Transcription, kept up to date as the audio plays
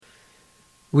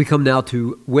We come now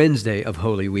to Wednesday of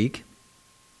Holy Week,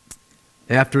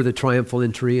 after the triumphal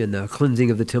entry and the cleansing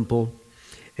of the temple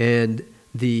and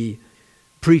the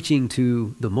preaching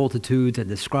to the multitudes and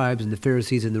the scribes and the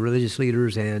Pharisees and the religious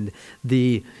leaders and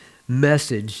the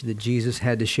message that Jesus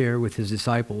had to share with his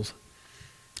disciples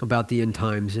about the end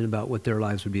times and about what their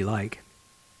lives would be like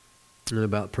and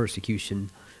about persecution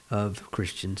of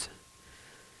Christians.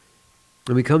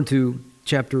 And we come to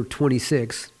chapter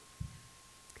 26,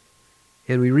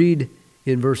 and we read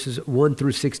in verses 1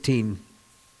 through 16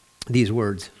 these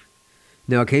words.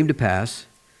 Now it came to pass,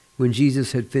 when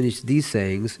Jesus had finished these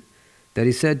sayings, that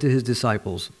he said to his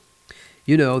disciples,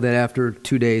 "You know that after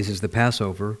 2 days is the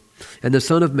Passover, and the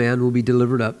Son of Man will be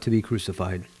delivered up to be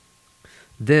crucified."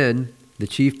 Then the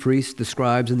chief priests, the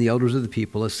scribes, and the elders of the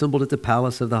people assembled at the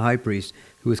palace of the high priest,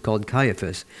 who was called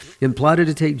Caiaphas, and plotted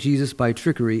to take Jesus by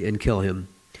trickery and kill him.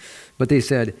 But they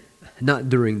said, "Not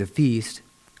during the feast,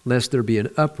 lest there be an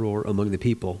uproar among the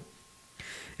people."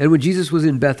 And when Jesus was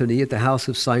in Bethany at the house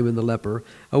of Simon the leper,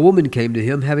 a woman came to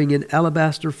him having an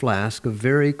alabaster flask of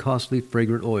very costly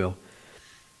fragrant oil,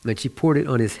 and she poured it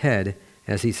on his head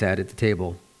as he sat at the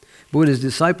table. But when his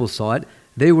disciples saw it,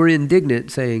 they were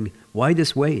indignant, saying, "Why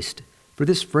this waste? For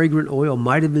this fragrant oil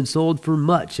might have been sold for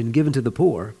much and given to the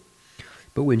poor."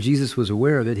 But when Jesus was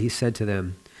aware of it, he said to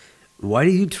them, "Why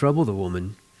do you trouble the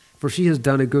woman? For she has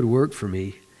done a good work for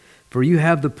me. For you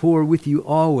have the poor with you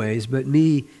always, but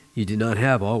me you do not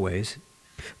have always.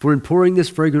 For in pouring this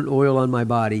fragrant oil on my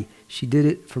body, she did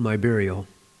it for my burial.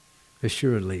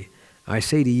 Assuredly, I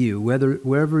say to you,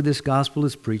 wherever this gospel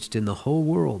is preached in the whole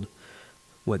world,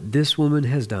 what this woman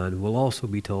has done will also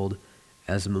be told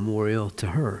as a memorial to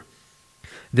her."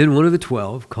 Then one of the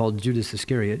 12, called Judas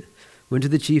Iscariot, went to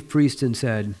the chief priest and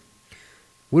said,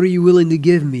 "What are you willing to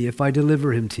give me if I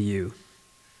deliver him to you?"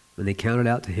 And they counted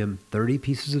out to him 30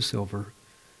 pieces of silver.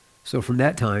 So from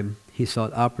that time, he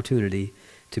sought opportunity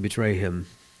to betray him.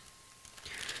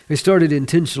 They started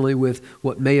intentionally with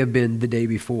what may have been the day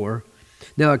before.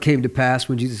 Now it came to pass,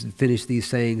 when Jesus had finished these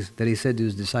sayings, that he said to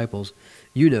his disciples,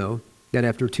 "You know that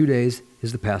after 2 days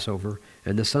is the Passover,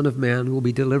 and the Son of Man will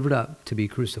be delivered up to be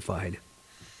crucified."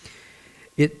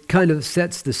 It kind of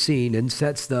sets the scene and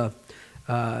sets the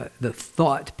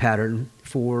thought pattern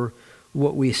for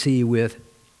what we see with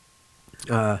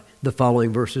the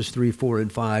following verses 3, 4,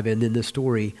 and 5, and then the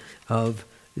story of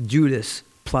Judas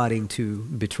plotting to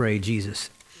betray Jesus.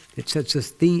 It sets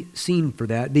the scene for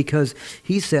that because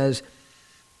Jesus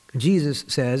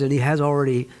says, and he has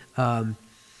already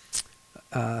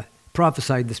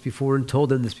prophesied this before and told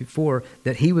them this before,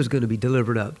 that he was going to be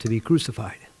delivered up to be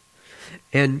crucified.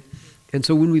 And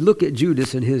so when we look at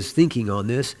Judas and his thinking on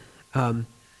this,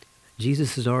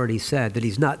 Jesus has already said that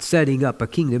he's not setting up a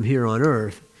kingdom here on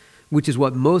earth, which is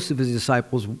what most of his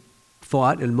disciples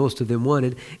thought and most of them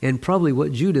wanted, and probably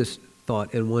what Judas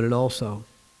thought and wanted also.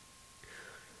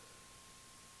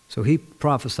 So he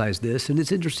prophesies this, and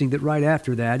it's interesting that right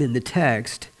after that, in the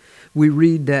text, we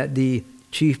read that the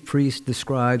chief priests, the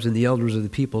scribes, and the elders of the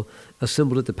people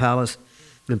assembled at the palace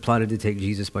and plotted to take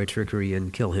Jesus by trickery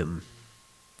and kill him.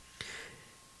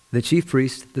 The chief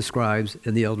priests, the scribes,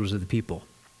 and the elders of the people.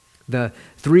 The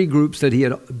three groups that he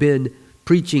had been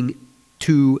preaching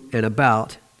to and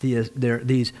about,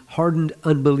 these hardened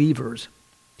unbelievers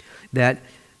that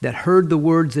heard the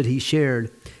words that he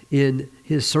shared in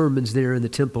his sermons there in the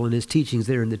temple and his teachings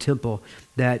there in the temple,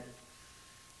 that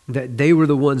they were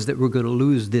the ones that were going to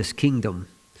lose this kingdom,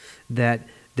 that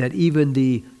even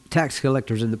the tax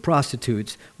collectors and the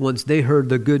prostitutes, once they heard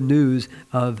the good news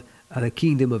of the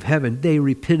kingdom of heaven, they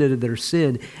repented of their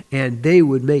sin and they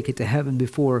would make it to heaven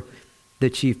before the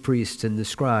chief priests and the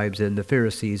scribes and the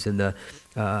Pharisees and the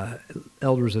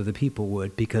elders of the people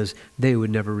would, because they would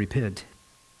never repent.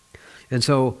 And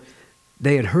so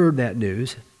they had heard that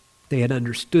news, they had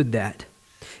understood that,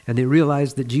 and they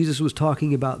realized that Jesus was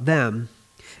talking about them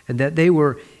and that they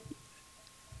were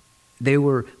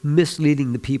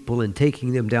misleading the people and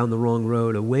taking them down the wrong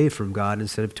road away from God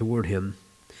instead of toward him.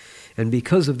 And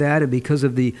because of that, and because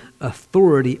of the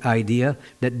authority idea,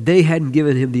 that they hadn't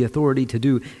given him the authority to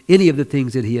do any of the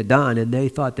things that he had done, and they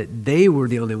thought that they were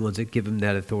the only ones that give him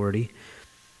that authority.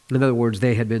 In other words,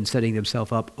 they had been setting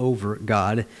themselves up over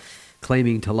God,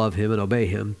 claiming to love him and obey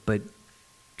him, but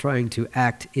trying to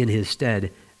act in his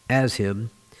stead as him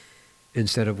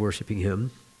instead of worshiping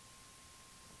him.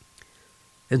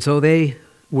 And so they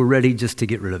were ready just to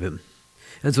get rid of him.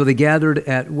 And so they gathered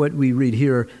at what we read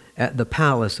here at the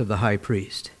palace of the high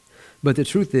priest. But the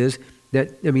truth is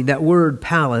that word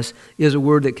palace is a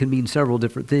word that can mean several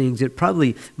different things. It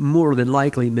probably more than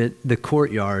likely meant the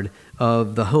courtyard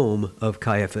of the home of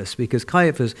Caiaphas, because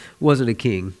Caiaphas wasn't a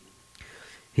king.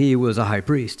 He was a high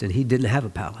priest, and he didn't have a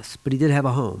palace, but he did have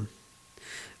a home.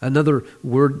 Another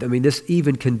word, this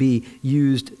even can be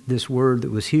used, this word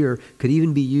that was here, could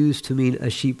even be used to mean a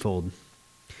sheepfold.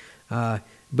 But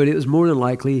it was more than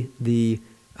likely the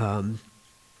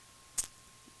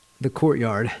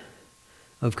courtyard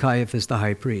of Caiaphas the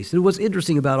high priest. And what's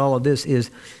interesting about all of this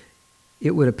is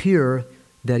it would appear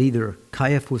that either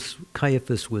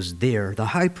Caiaphas was there, the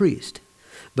high priest,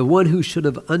 the one who should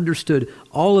have understood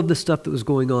all of the stuff that was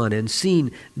going on and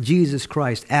seen Jesus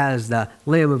Christ as the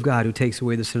Lamb of God who takes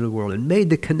away the sin of the world and made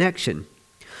the connection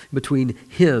between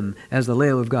him as the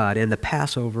Lamb of God and the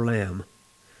Passover lamb.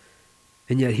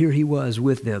 And yet here he was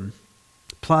with them,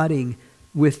 plotting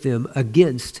with them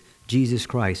against Jesus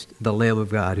Christ, the Lamb of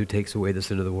God who takes away the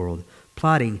sin of the world,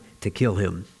 plotting to kill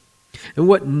him. And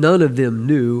what none of them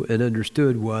knew and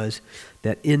understood was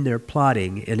that in their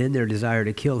plotting and in their desire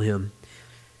to kill him,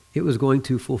 it was going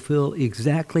to fulfill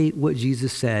exactly what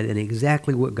Jesus said and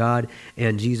exactly what God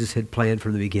and Jesus had planned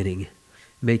from the beginning,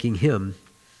 making him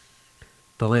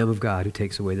the Lamb of God who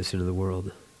takes away the sin of the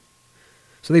world.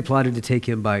 So they plotted to take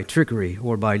him by trickery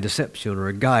or by deception or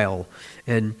a guile.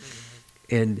 And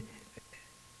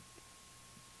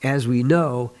as we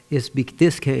know,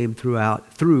 this came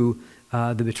through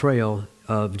the betrayal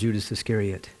of Judas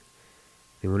Iscariot.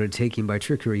 They wanted to take him by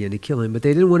trickery and to kill him, but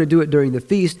they didn't want to do it during the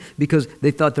feast because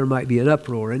they thought there might be an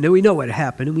uproar. And then we know what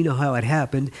happened, and we know how it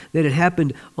happened, that it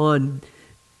happened on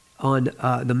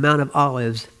the Mount of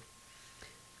Olives,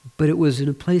 but it was in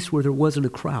a place where there wasn't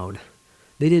a crowd.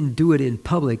 They didn't do it in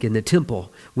public in the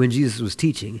temple when Jesus was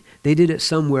teaching. They did it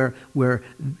somewhere where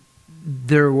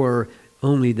there were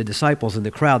only the disciples and the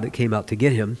crowd that came out to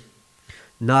get him,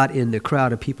 not in the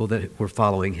crowd of people that were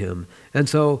following him. And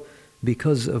so,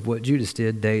 because of what Judas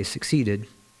did, they succeeded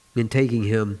in taking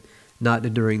him not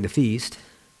during the feast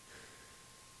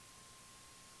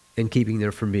and keeping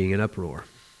there from being an uproar.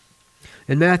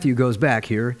 And Matthew goes back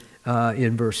here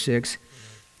in verse 6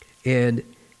 and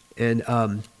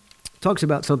talks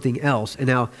about something else. And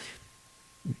now,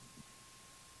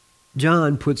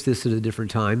 John puts this at a different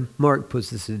time. Mark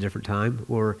puts this at a different time,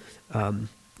 or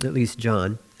at least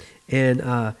John,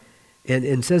 and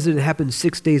says that it happened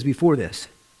 6 days before this.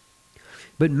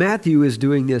 But Matthew is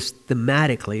doing this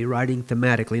thematically, writing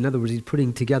thematically. In other words, he's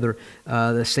putting together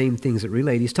the same things that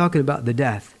relate. He's talking about the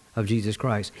death of Jesus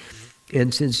Christ.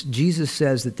 And since Jesus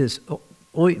says that this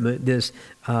ointment, this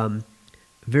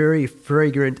very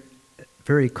fragrant,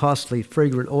 very costly,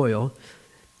 fragrant oil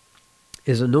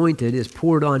is anointed, is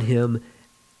poured on him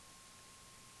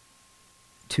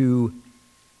to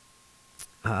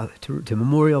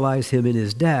memorialize him in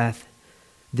his death,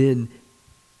 then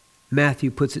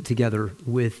Matthew puts it together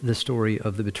with the story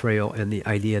of the betrayal and the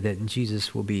idea that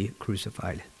Jesus will be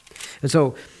crucified. And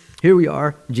so here we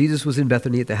are. Jesus was in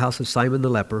Bethany at the house of Simon the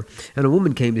leper, and a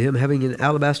woman came to him having an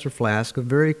alabaster flask of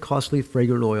very costly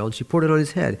fragrant oil, and she poured it on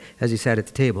his head as he sat at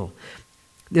the table.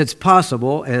 It's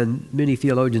possible, and many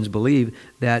theologians believe,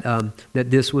 that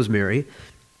this was Mary,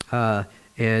 and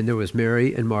there was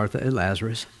Mary and Martha and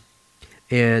Lazarus,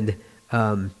 and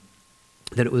that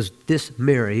it was this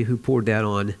Mary who poured that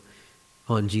on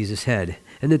Jesus' head,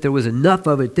 and that there was enough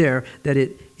of it there that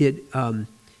it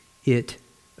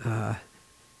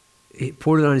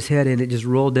poured it on his head, and it just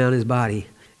rolled down his body,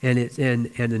 and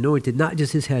anointed not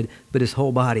just his head but his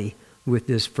whole body with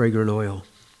this fragrant oil.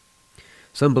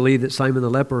 Some believe that Simon the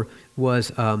leper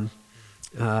was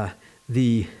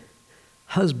the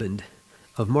husband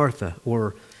of Martha,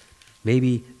 or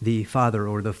maybe the father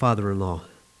or the father-in-law,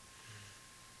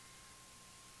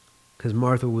 because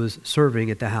Martha was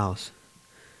serving at the house.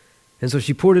 And so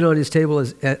she poured it on his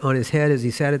head as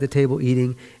he sat at the table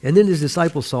eating. And then his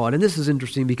disciples saw it. And this is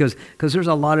interesting because there's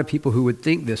a lot of people who would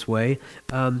think this way,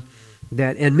 and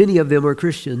many of them are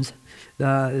Christians.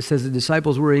 It says the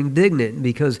disciples were indignant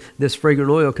because this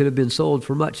fragrant oil could have been sold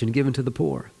for much and given to the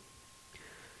poor.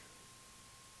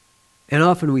 And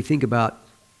often we think about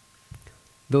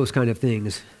those kind of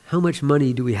things. How much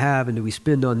money do we have and do we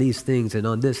spend on these things and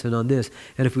on this and on this?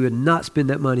 And if we would not spend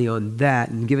that money on that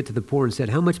and give it to the poor instead,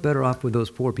 how much better off would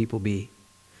those poor people be?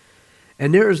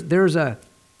 And there's an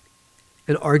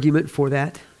argument for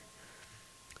that.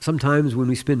 Sometimes when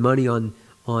we spend money on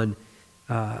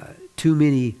too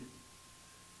many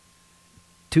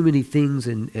things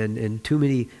and too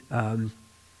many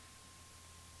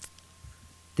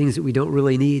things that we don't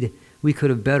really need, we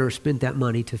could have better spent that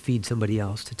money to feed somebody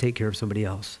else, to take care of somebody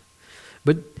else.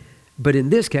 But in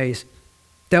this case,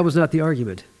 that was not the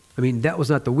argument. That was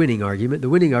not the winning argument. The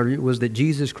winning argument was that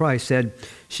Jesus Christ said,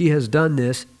 "She has done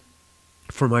this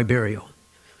for my burial."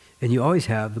 And you always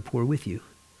have the poor with you.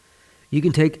 You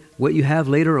can take what you have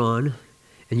later on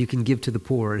and you can give to the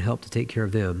poor and help to take care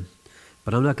of them.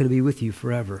 But I'm not going to be with you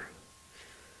forever.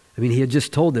 I mean, he had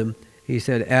just told them, he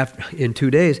said, in 2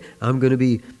 days, I'm going to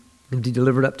be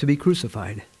delivered up to be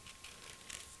crucified.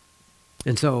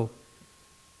 And so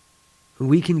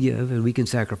we can give and we can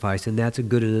sacrifice, and that's a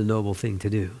good and a noble thing to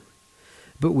do.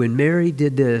 But when Mary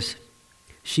did this,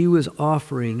 she was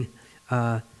offering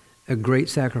a great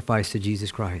sacrifice to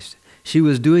Jesus Christ. She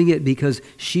was doing it because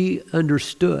she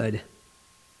understood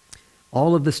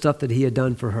all of the stuff that he had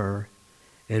done for her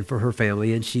and for her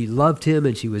family, and she loved him,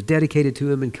 and she was dedicated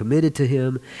to him and committed to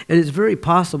him. And it's very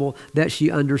possible that she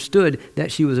understood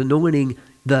that she was anointing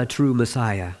the true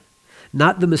Messiah.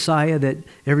 Not the Messiah that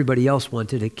everybody else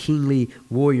wanted, a kingly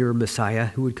warrior Messiah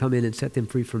who would come in and set them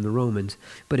free from the Romans,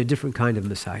 but a different kind of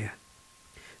Messiah.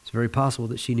 It's very possible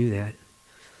that she knew that.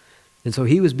 And so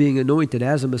he was being anointed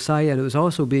as a Messiah, and it was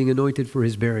also being anointed for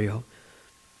his burial.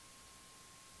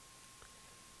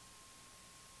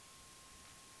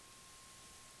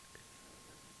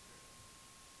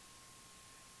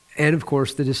 And of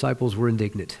course, the disciples were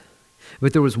indignant.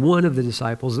 But there was one of the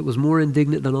disciples that was more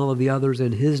indignant than all of the others,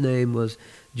 and his name was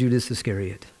Judas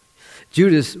Iscariot.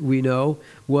 Judas, we know,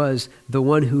 was the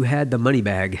one who had the money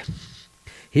bag.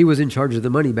 He was in charge of the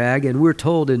money bag, and we're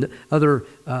told in other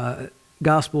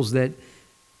Gospels that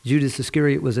Judas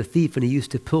Iscariot was a thief, and he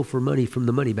used to pilfer money from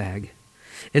the money bag.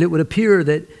 And it would appear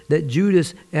that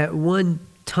Judas at one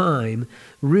time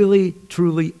really,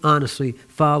 truly, honestly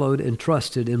followed and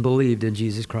trusted and believed in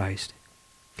Jesus Christ.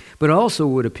 But it also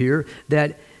would appear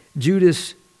that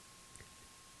Judas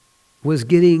was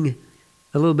getting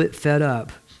a little bit fed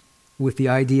up with the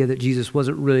idea that Jesus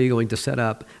wasn't really going to set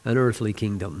up an earthly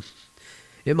kingdom.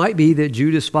 It might be that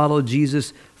Judas followed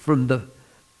Jesus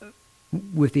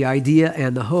with the idea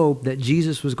and the hope that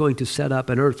Jesus was going to set up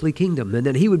an earthly kingdom, and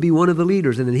that he would be one of the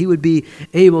leaders, and that he would be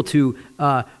able to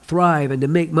thrive and to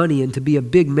make money and to be a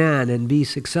big man and be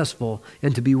successful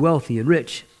and to be wealthy and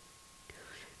rich.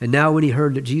 And now when he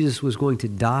heard that Jesus was going to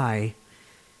die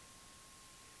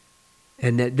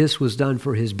and that this was done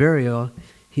for his burial,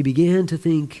 he began to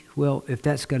think, well, if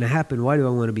that's going to happen, why do I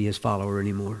want to be his follower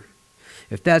anymore?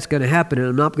 If that's going to happen and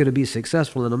I'm not going to be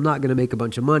successful and I'm not going to make a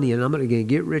bunch of money and I'm not going to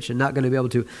get rich and not going to be able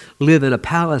to live in a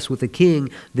palace with a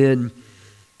king, then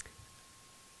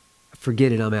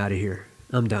forget it, I'm out of here.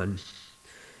 I'm done.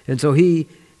 And so he,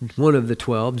 one of the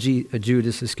 12,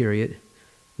 Judas Iscariot,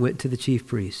 went to the chief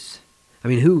priests. I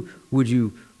mean, who would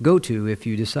you go to if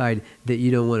you decide that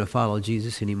you don't want to follow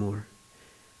Jesus anymore?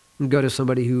 Go to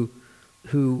somebody who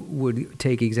would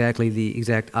take exactly the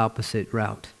exact opposite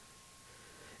route.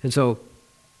 And so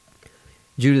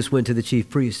Judas went to the chief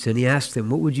priests and he asked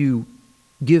them, what would you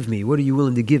give me? What are you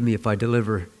willing to give me if I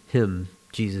deliver him,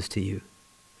 Jesus, to you?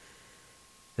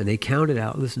 And they counted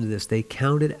out, listen to this, they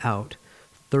counted out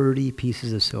 30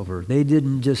 pieces of silver. They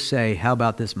didn't just say, how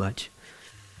about this much?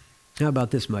 How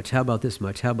about this much? How about this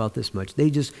much? How about this much?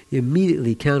 They just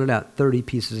immediately counted out 30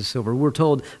 pieces of silver. We're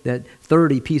told that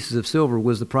 30 pieces of silver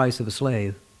was the price of a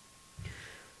slave.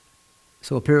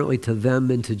 So apparently to them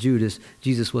and to Judas,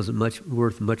 Jesus wasn't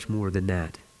worth much more than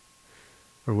that,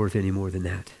 or worth any more than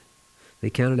that. They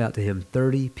counted out to him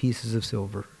 30 pieces of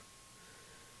silver.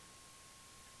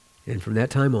 And from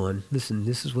that time on, listen,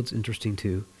 this is what's interesting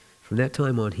too. From that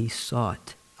time on, he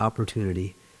sought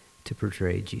opportunity to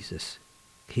betray Jesus.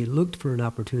 He looked for an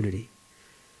opportunity.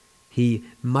 He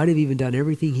might have even done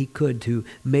everything he could to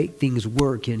make things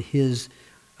work in his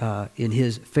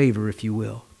favor, if you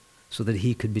will, so that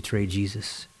he could betray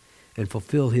Jesus and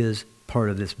fulfill his part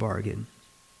of this bargain.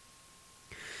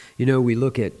 You know, we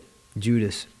look at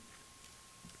Judas,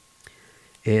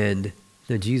 and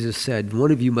then Jesus said,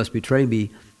 one of you must betray me.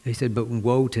 He said, but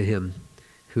woe to him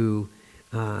who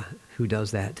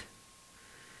does that.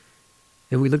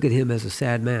 And we look at him as a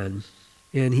sad man,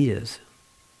 and he is.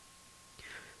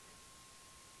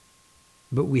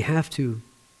 But we have to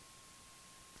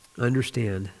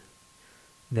understand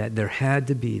that there had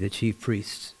to be the chief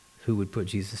priests who would put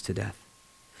Jesus to death.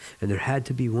 And there had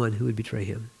to be one who would betray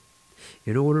him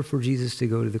in order for Jesus to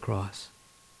go to the cross,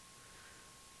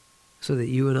 so that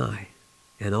you and I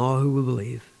and all who will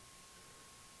believe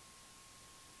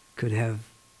could have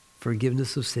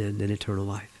forgiveness of sin and eternal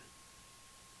life.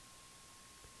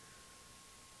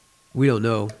 We don't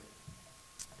know.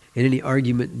 In any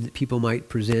argument that people might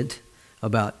present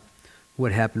about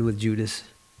what happened with Judas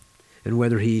and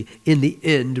whether he, in the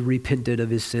end, repented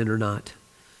of his sin or not.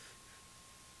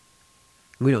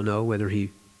 We don't know whether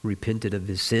he repented of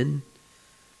his sin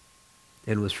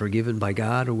and was forgiven by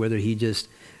God, or whether he just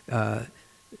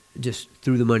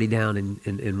threw the money down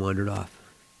and wandered off.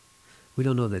 We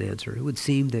don't know that answer. It would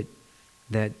seem that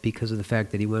that because of the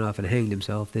fact that he went off and hanged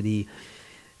himself, that he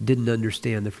didn't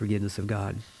understand the forgiveness of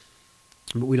God.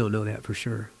 But we don't know that for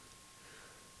sure.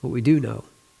 What we do know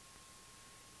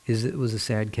is it was a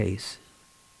sad case.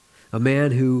 A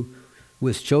man who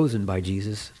was chosen by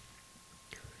Jesus,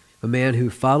 a man who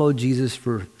followed Jesus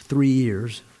for 3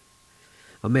 years,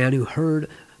 a man who heard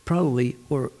probably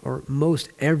or most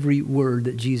every word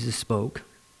that Jesus spoke,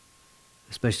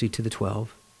 especially to the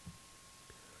 12.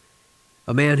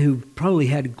 A man who probably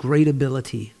had great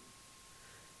ability,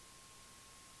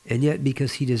 and yet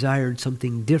because he desired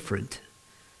something different,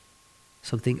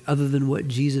 something other than what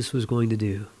Jesus was going to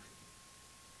do,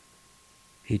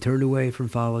 he turned away from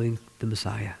following the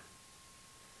Messiah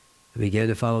and began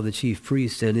to follow the chief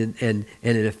priests and in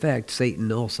effect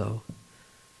Satan also,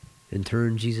 and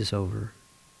turned Jesus over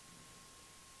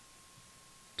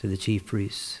to the chief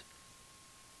priests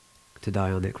to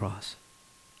die on that cross.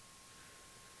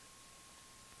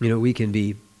 You know, we can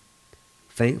be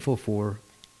thankful for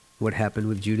what happened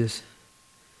with Judas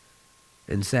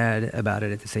and sad about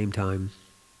it at the same time.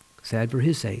 Sad for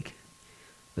his sake,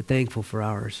 but thankful for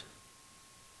ours,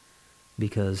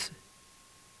 because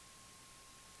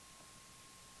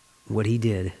what he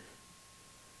did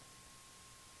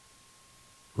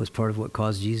was part of what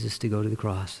caused Jesus to go to the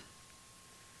cross.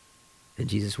 And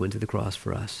Jesus went to the cross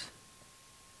for us.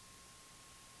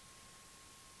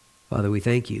 Father, we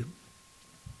thank you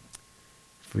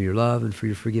for your love and for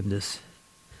your forgiveness.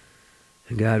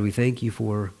 And God, we thank you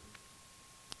for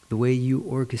the way you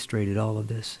orchestrated all of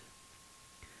this,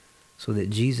 so that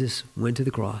Jesus went to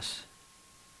the cross,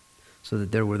 so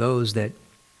that there were those that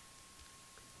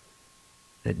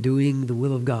doing the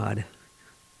will of God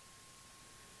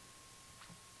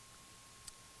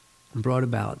brought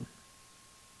about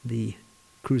the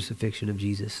crucifixion of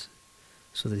Jesus,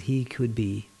 so that he could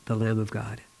be the Lamb of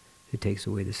God who takes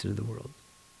away the sin of the world.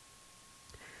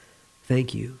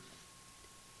 Thank you.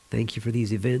 Thank you for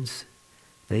these events.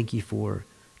 Thank you for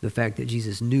the fact that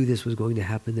Jesus knew this was going to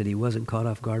happen, that he wasn't caught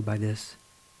off guard by this,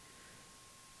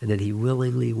 and that he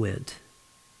willingly went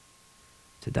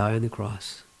to die on the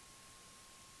cross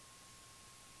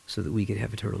so that we could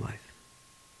have eternal life.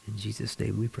 In Jesus'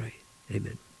 name we pray.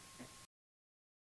 Amen.